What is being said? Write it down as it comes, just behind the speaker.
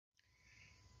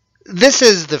This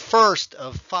is the first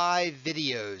of 5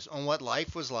 videos on what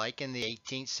life was like in the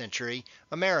 18th century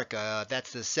America.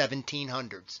 That's the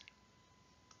 1700s.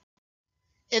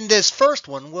 In this first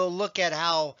one, we'll look at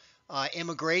how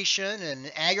immigration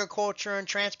and agriculture and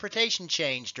transportation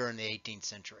changed during the 18th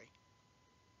century.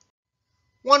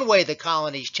 One way the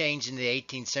colonies changed in the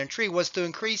 18th century was through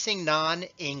increasing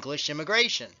non-English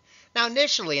immigration. Now,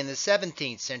 initially in the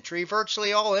 17th century,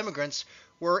 virtually all immigrants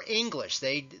were English.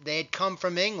 They had come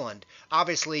from England.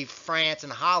 Obviously, France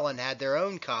and Holland had their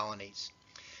own colonies.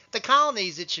 The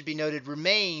colonies, it should be noted,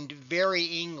 remained very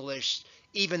English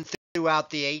even throughout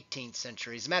the 18th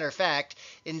century. As a matter of fact,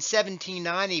 in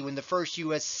 1790, when the first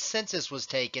U.S. census was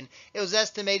taken, it was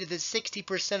estimated that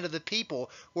 60% of the people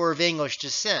were of English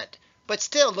descent. But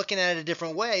still, looking at it a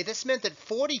different way, this meant that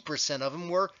 40% of them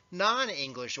were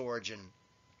non-English origin.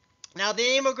 Now,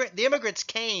 the immigrants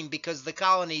came because the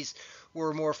colonies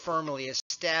were more firmly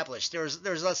established.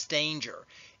 There's less danger.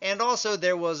 And also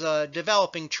there was a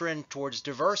developing trend towards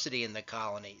diversity in the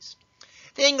colonies.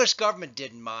 The English government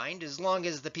didn't mind as long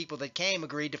as the people that came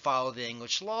agreed to follow the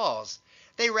English laws.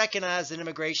 They recognized that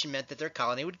immigration meant that their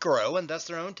colony would grow and thus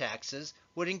their own taxes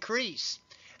would increase.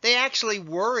 They actually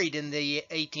worried in the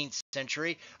 18th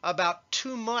century about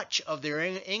too much of their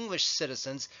English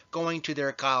citizens going to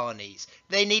their colonies.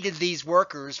 They needed these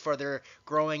workers for their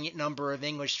growing number of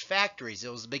English factories.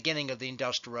 It was the beginning of the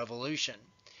Industrial Revolution.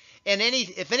 And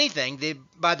if anything,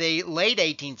 by the late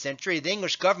 18th century, the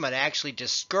English government actually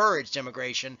discouraged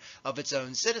immigration of its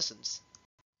own citizens.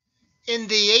 In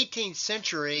the 18th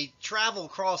century, travel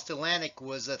across the Atlantic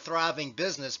was a thriving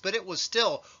business, but it was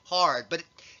still hard. But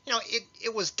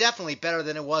it was definitely better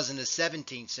than it was in the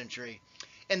 17th century.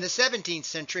 In the 17th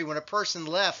century, when a person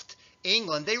left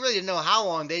England, they really didn't know how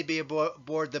long they'd be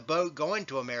aboard the boat going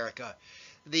to America.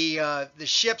 The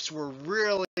ships were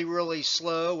really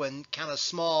slow and kind of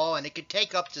small, and it could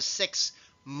take up to 6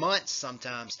 months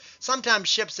sometimes. Sometimes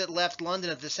ships that left London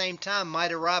at the same time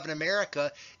might arrive in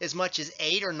America as much as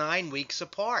 8 or 9 weeks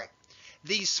apart.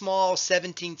 These small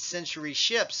 17th century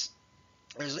ships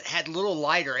had little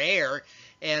lighter air,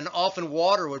 and often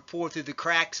water would pour through the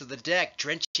cracks of the deck,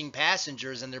 drenching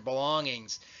passengers and their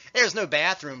belongings. There's no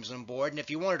bathrooms on board, and if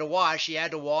you wanted to wash, you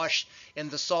had to wash in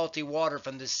the salty water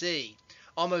from the sea.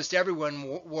 Almost everyone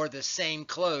wore the same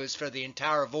clothes for the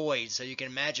entire voyage, so you can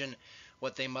imagine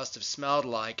what they must have smelled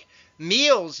like.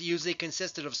 Meals usually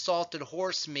consisted of salted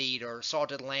horse meat or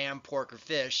salted lamb, pork, or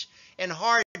fish, and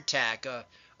hardtack,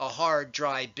 a hard,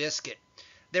 dry biscuit.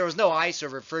 There was no ice or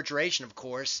refrigeration, of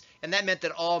course, and that meant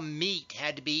that all meat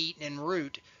had to be eaten en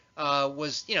route.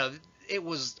 It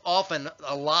was often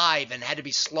alive and had to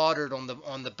be slaughtered on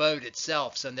the boat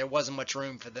itself, so there wasn't much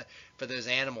room for those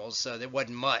animals, so there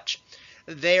wasn't much.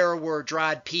 There were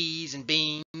dried peas and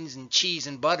beans and cheese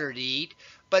and butter to eat,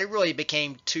 but it really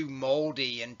became too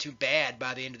moldy and too bad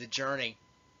by the end of the journey.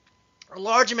 A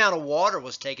large amount of water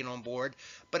was taken on board,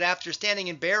 but after standing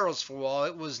in barrels for a while,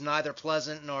 it was neither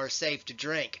pleasant nor safe to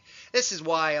drink. This is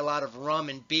why a lot of rum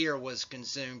and beer was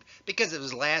consumed, because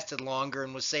it lasted longer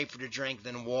and was safer to drink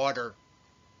than water.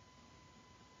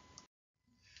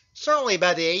 Certainly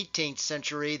by the 18th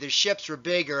century, the ships were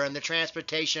bigger and the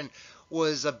transportation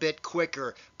was a bit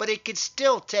quicker, but it could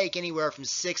still take anywhere from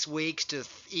 6 weeks to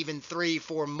even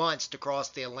 3-4 months to cross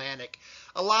the Atlantic.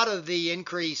 A lot of the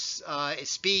increased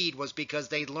speed was because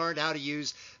they learned how to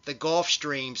use the Gulf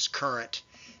Stream's current.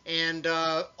 And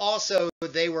also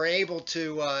they were able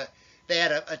to, they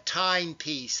had a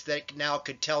timepiece that now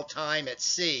could tell time at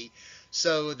sea.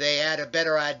 So they had a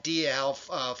better idea how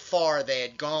far they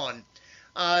had gone.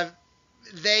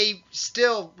 They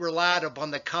still relied upon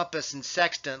the compass and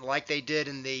sextant like they did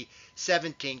in the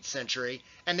 17th century,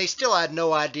 and they still had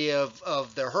no idea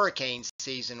of the hurricane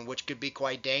season, which could be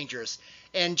quite dangerous.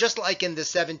 And just like in the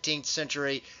 17th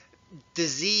century,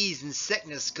 disease and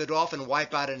sickness could often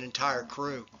wipe out an entire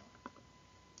crew.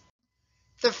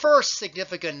 The first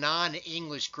significant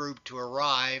non-English group to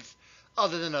arrive,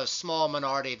 other than a small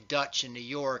minority of Dutch in New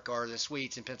York or the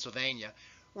Swedes in Pennsylvania,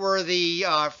 were the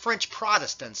French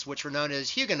Protestants, which were known as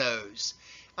Huguenots.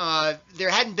 There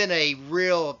hadn't been a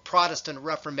real Protestant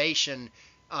Reformation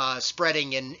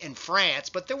spreading in France,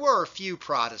 but there were a few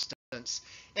Protestants.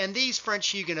 And these French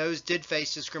Huguenots did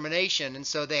face discrimination, and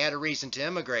so they had a reason to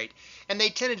immigrate. And they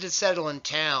tended to settle in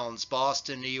towns,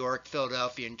 Boston, New York,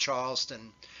 Philadelphia, and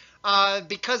Charleston.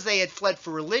 Because they had fled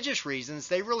for religious reasons,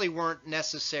 they really weren't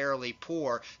necessarily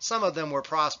poor. Some of them were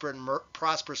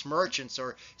prosperous merchants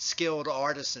or skilled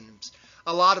artisans.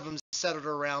 A lot of them settled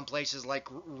around places like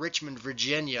Richmond,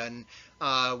 Virginia,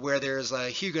 and where there's a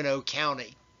Huguenot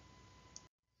county.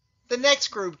 The next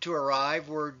group to arrive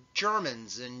were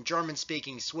Germans and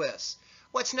German-speaking Swiss.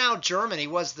 What's now Germany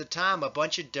was at the time a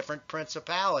bunch of different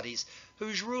principalities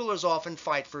whose rulers often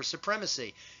fight for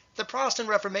supremacy. The Protestant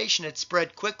Reformation had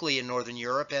spread quickly in Northern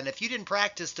Europe, and if you didn't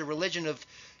practice the religion of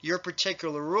your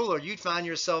particular ruler, you'd find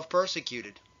yourself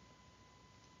persecuted.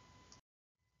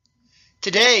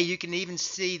 Today, you can even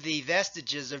see the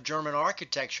vestiges of German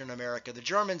architecture in America. The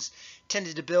Germans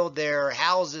tended to build their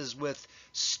houses with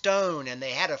stone, and they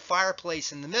had a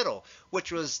fireplace in the middle,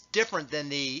 which was different than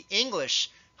the English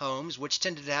homes, which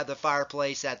tended to have the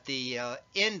fireplace at the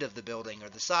end of the building or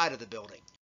the side of the building.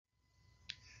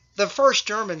 The first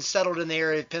Germans settled in the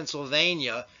area of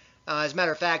Pennsylvania. As a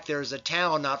matter of fact, there's a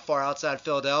town not far outside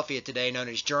Philadelphia today known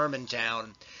as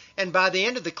Germantown. And by the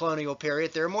end of the colonial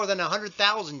period, there were more than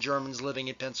 100,000 Germans living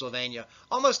in Pennsylvania,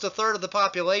 almost a third of the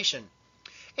population.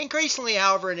 Increasingly,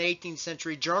 however, in the 18th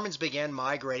century, Germans began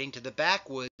migrating to the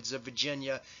backwoods of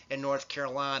Virginia and North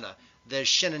Carolina, the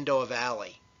Shenandoah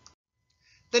Valley.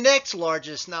 The next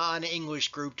largest non-English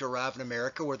group to arrive in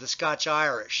America were the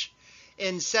Scotch-Irish.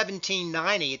 In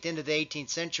 1790, at the end of the 18th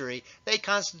century, they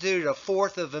constituted a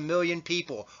fourth of a million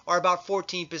people, or about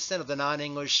 14% of the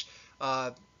non-English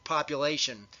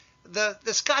population. The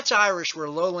Scotch-Irish were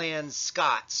lowland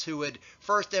Scots who had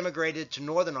first immigrated to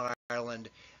Northern Ireland.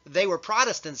 They were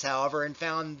Protestants, however, and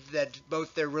found that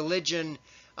both their religion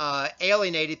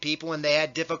alienated people, and they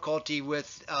had difficulty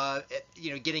with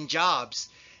getting jobs.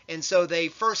 And so they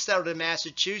first settled in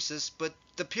Massachusetts, but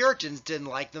the Puritans didn't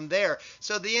like them there.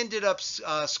 So they ended up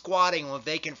squatting on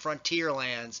vacant frontier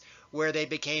lands where they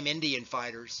became Indian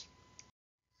fighters.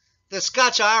 The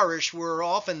Scotch-Irish were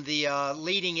often the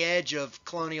leading edge of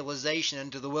colonialization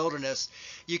into the wilderness.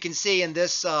 You can see in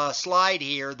this slide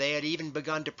here, they had even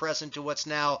begun to press into what's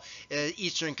now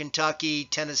eastern Kentucky,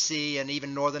 Tennessee, and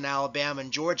even northern Alabama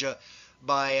and Georgia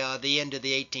by the end of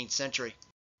the 18th century.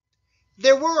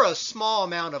 There were a small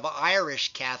amount of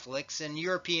Irish Catholics and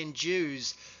European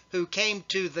Jews who came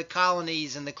to the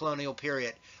colonies in the colonial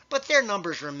period, but their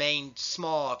numbers remained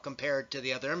small compared to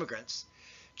the other immigrants.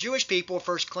 Jewish people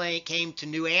first came to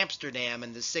New Amsterdam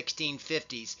in the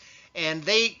 1650s, and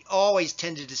they always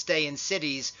tended to stay in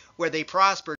cities where they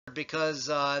prospered because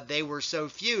they were so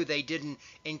few they didn't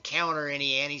encounter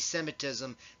any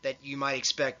anti-Semitism that you might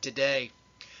expect today.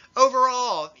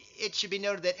 Overall, it should be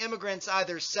noted that immigrants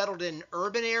either settled in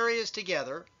urban areas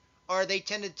together or they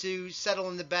tended to settle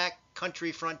in the back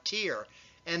country frontier,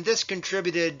 and this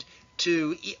contributed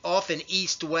to often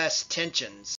east-west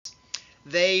tensions.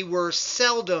 They were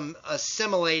seldom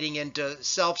assimilating into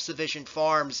self-sufficient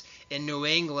farms in New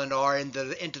England or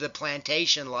into the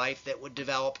plantation life that would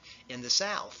develop in the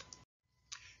South.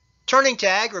 Turning to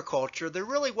agriculture, there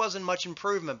really wasn't much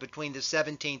improvement between the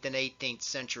 17th and 18th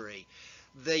century.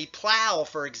 The plow,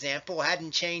 for example,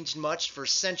 hadn't changed much for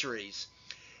centuries.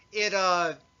 It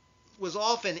was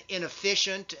often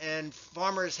inefficient, and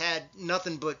farmers had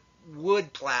nothing but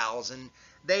wood plows, and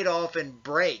they'd often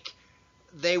break.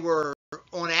 They were,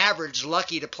 on average,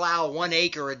 lucky to plow 1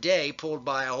 acre a day pulled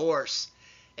by a horse.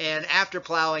 And after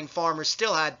plowing, farmers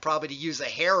still had probably to use a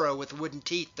harrow with wooden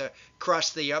teeth to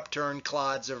crush the upturned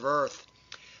clods of earth.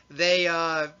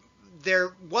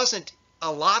 There wasn't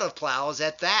a lot of plows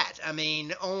at that. I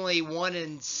mean, only 1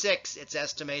 in 6, it's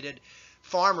estimated,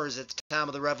 farmers at the time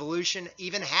of the Revolution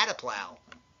even had a plow.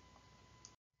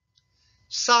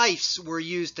 Scythes were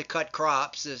used to cut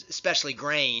crops, especially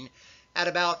grain, at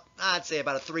about, I'd say,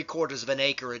 about 3/4 of an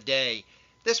acre a day.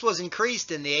 This was increased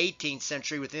in the 18th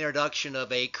century with the introduction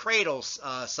of a cradle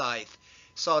scythe,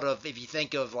 sort of, if you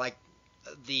think of like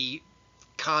the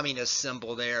communist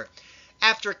symbol there.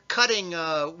 After cutting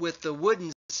with the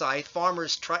wooden scythe,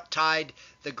 farmers tied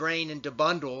the grain into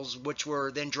bundles, which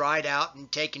were then dried out and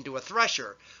taken to a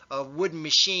thresher, a wooden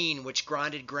machine which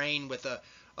grinded grain with a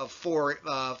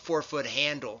 4-foot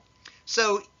handle.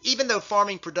 So even though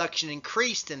farming production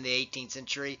increased in the 18th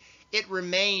century, it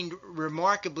remained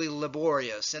remarkably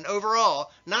laborious and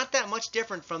overall not that much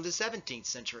different from the 17th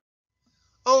century.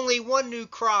 Only one new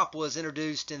crop was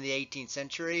introduced in the 18th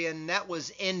century, and that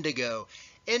was indigo.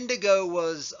 Indigo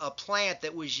was a plant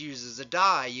that was used as a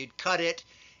dye. You'd cut it,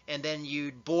 and then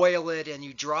you'd boil it, and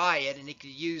you dry it, and it could be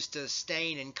used to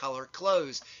stain and color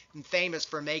clothes, and famous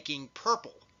for making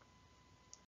purple.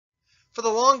 For the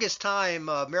longest time,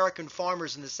 American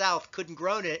farmers in the South couldn't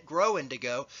grow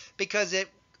indigo because it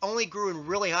only grew in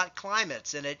really hot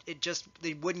climates, and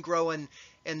they wouldn't grow in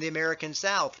the American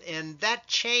South. And that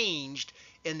changed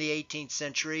in the 18th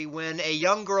century when a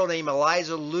young girl named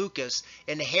Eliza Lucas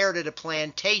inherited a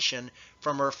plantation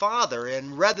from her father,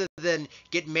 and rather than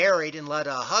get married and let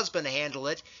a husband handle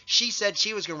it, she said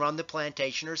she was going to run the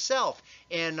plantation herself.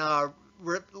 And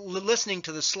listening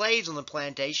to the slaves on the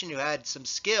plantation who had some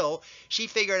skill, she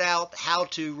figured out how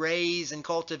to raise and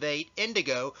cultivate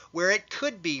indigo where it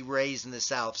could be raised in the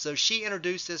South. So she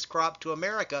introduced this crop to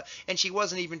America, and she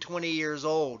wasn't even 20 years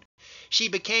old. She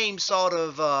became sort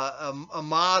of a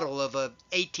model of a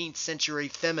 18th century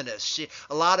feminist.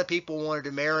 A lot of people wanted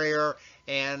to marry her,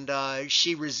 and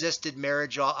she resisted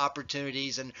marriage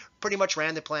opportunities and pretty much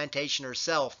ran the plantation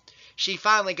herself. She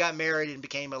finally got married and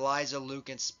became Eliza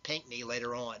Lucas Pinckney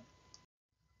later on.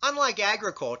 Unlike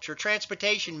agriculture,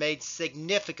 transportation made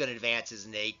significant advances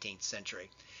in the 18th century.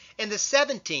 In the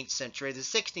 17th century, the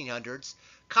 1600s,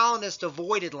 colonists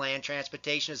avoided land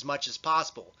transportation as much as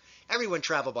possible. Everyone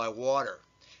traveled by water.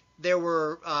 There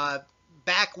were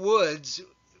backwoods,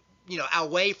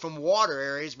 away from water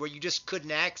areas where you just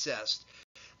couldn't access.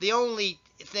 The only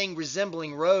thing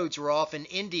resembling roads were often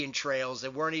Indian trails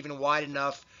that weren't even wide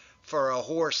enough for a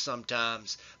horse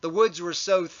sometimes. The woods were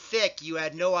so thick you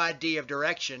had no idea of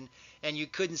direction, and you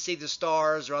couldn't see the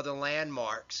stars or other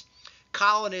landmarks.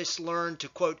 Colonists learned to,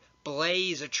 quote,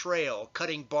 blaze a trail,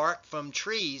 cutting bark from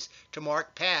trees to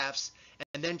mark paths,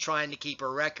 and then trying to keep a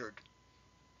record.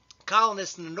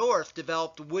 Colonists in the north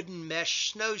developed wooden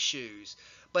mesh snowshoes,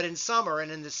 but in summer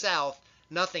and in the south,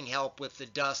 nothing helped with the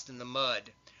dust and the mud.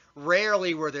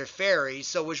 Rarely were there ferries,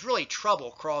 so it was really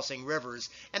trouble crossing rivers,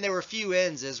 and there were few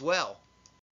inns as well.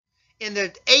 In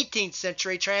the 18th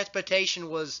century, transportation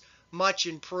was much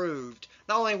improved.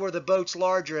 Not only were the boats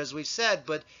larger, as we've said,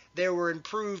 but there were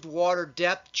improved water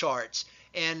depth charts,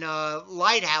 and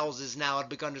lighthouses now had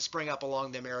begun to spring up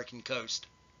along the American coast.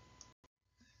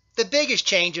 The biggest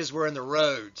changes were in the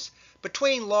roads.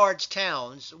 Between large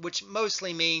towns, which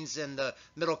mostly means in the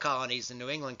middle colonies and New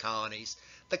England colonies,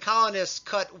 the colonists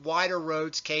cut wider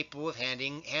roads capable of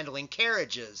handling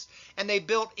carriages, and they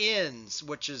built inns,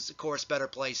 which is, of course, a better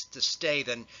place to stay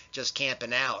than just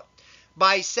camping out.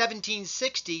 By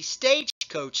 1760,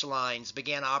 stagecoach lines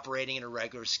began operating in a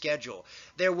regular schedule.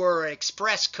 There were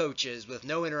express coaches with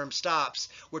no interim stops,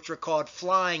 which were called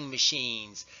flying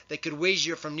machines, that could whiz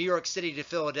you from New York City to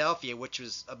Philadelphia, which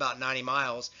was about 90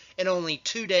 miles, in only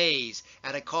 2 days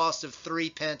at a cost of 3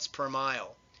 pence per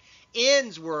mile.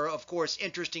 Inns were, of course,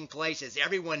 interesting places.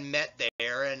 Everyone met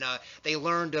there, and they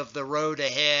learned of the road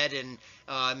ahead and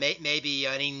maybe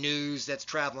any news that's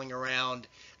traveling around.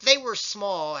 They were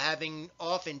small, having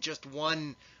often just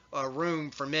one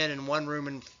room for men and one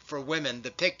room for women. The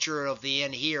picture of the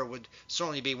inn here would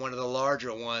certainly be one of the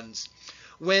larger ones.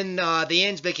 When the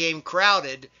inns became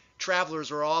crowded,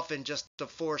 travelers were often just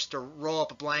forced to roll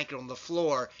up a blanket on the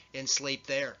floor and sleep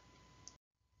there.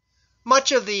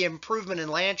 Much of the improvement in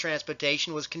land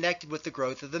transportation was connected with the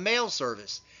growth of the mail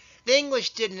service. The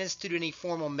English didn't institute any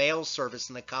formal mail service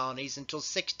in the colonies until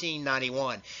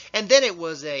 1691, and then it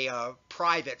was a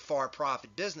private,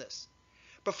 for-profit business.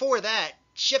 Before that,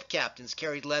 ship captains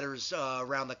carried letters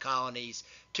around the colonies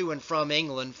to and from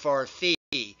England for a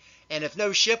fee, and if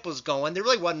no ship was going, there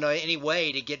really wasn't any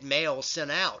way to get mail sent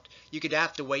out. You could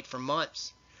have to wait for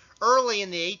months. Early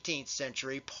in the 18th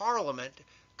century, Parliament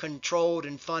controlled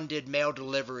and funded mail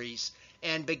deliveries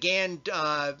and began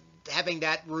having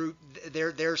that route,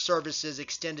 their services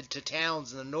extended to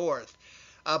towns in the north.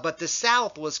 But the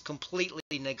south was completely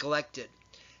neglected.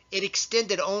 It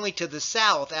extended only to the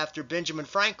south after Benjamin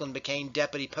Franklin became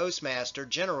Deputy Postmaster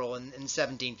General in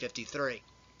 1753.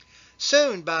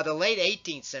 Soon, by the late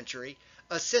 18th century,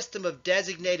 a system of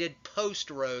designated post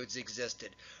roads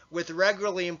existed, with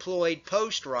regularly employed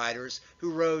post riders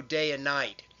who rode day and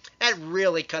night. That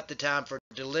really cut the time for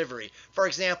delivery. For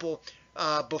example,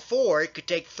 before, it could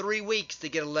take 3 weeks to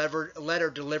get a letter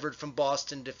delivered from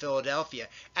Boston to Philadelphia.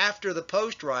 After the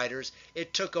post riders,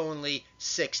 it took only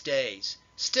 6 days.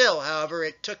 Still, however,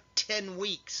 it took 10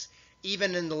 weeks,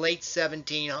 even in the late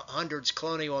 1700s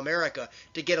colonial America,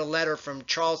 to get a letter from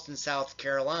Charleston, South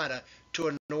Carolina, to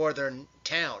a northern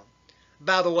town.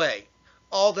 By the way,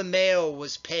 all the mail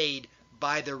was paid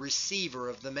by the receiver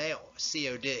of the mail,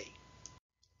 COD.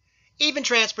 Even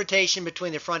transportation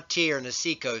between the frontier and the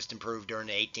seacoast improved during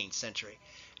the 18th century.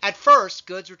 At first,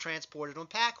 goods were transported on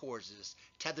pack horses,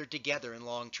 tethered together in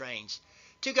long trains.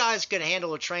 2 guys could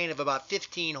handle a train of about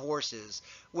 15 horses,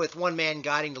 with one man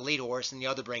guiding the lead horse and the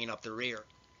other bringing up the rear.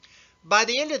 By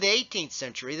the end of the 18th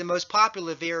century, the most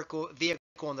popular vehicle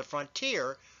on the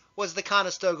frontier was the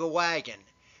Conestoga wagon.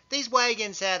 These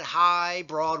wagons had high,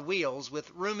 broad wheels with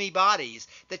roomy bodies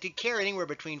that could carry anywhere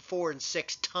between 4 and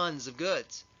 6 tons of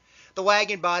goods. The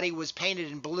wagon body was painted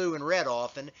in blue and red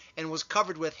often, and was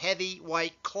covered with heavy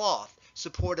white cloth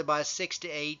supported by 6 to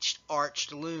 8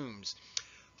 arched looms.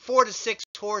 4 to 6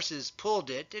 horses pulled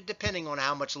it, depending on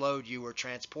how much load you were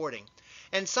transporting.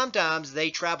 And sometimes they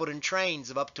traveled in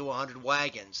trains of up to 100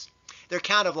 wagons. They're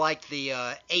kind of like the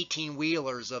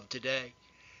 18-wheelers of today.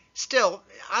 Still,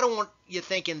 I don't want you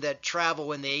thinking that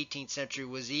travel in the 18th century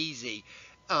was easy.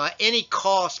 Any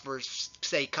cost for,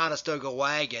 say, Conestoga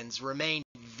wagons remained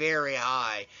very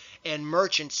high, and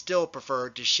merchants still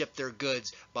preferred to ship their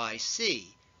goods by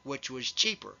sea, which was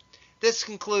cheaper. This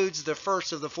concludes the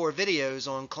first of the 4 videos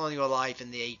on colonial life in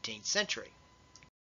the 18th century.